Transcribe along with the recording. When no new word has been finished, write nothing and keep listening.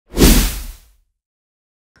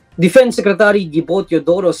Defense Secretary Gibo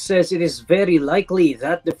Teodoro says it is very likely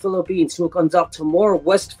that the Philippines will conduct more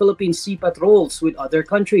West Philippine Sea patrols with other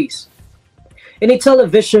countries. In a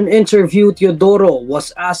television interview, Teodoro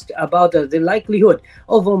was asked about the likelihood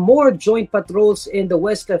of more joint patrols in the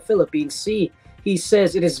West Philippine Sea. He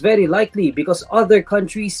says it is very likely because other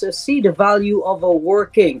countries see the value of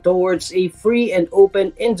working towards a free and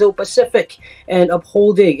open Indo-Pacific and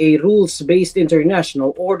upholding a rules-based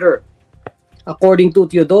international order. According to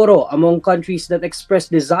Teodoro, among countries that express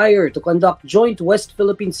desire to conduct joint West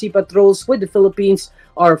Philippine Sea patrols with the Philippines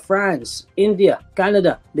are France, India,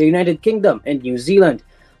 Canada, the United Kingdom, and New Zealand.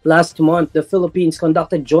 Last month, the Philippines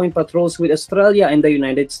conducted joint patrols with Australia and the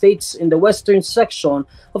United States in the western section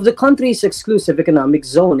of the country's exclusive economic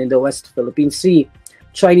zone in the West Philippine Sea.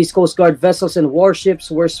 Chinese Coast Guard vessels and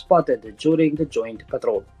warships were spotted during the joint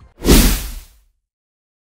patrol.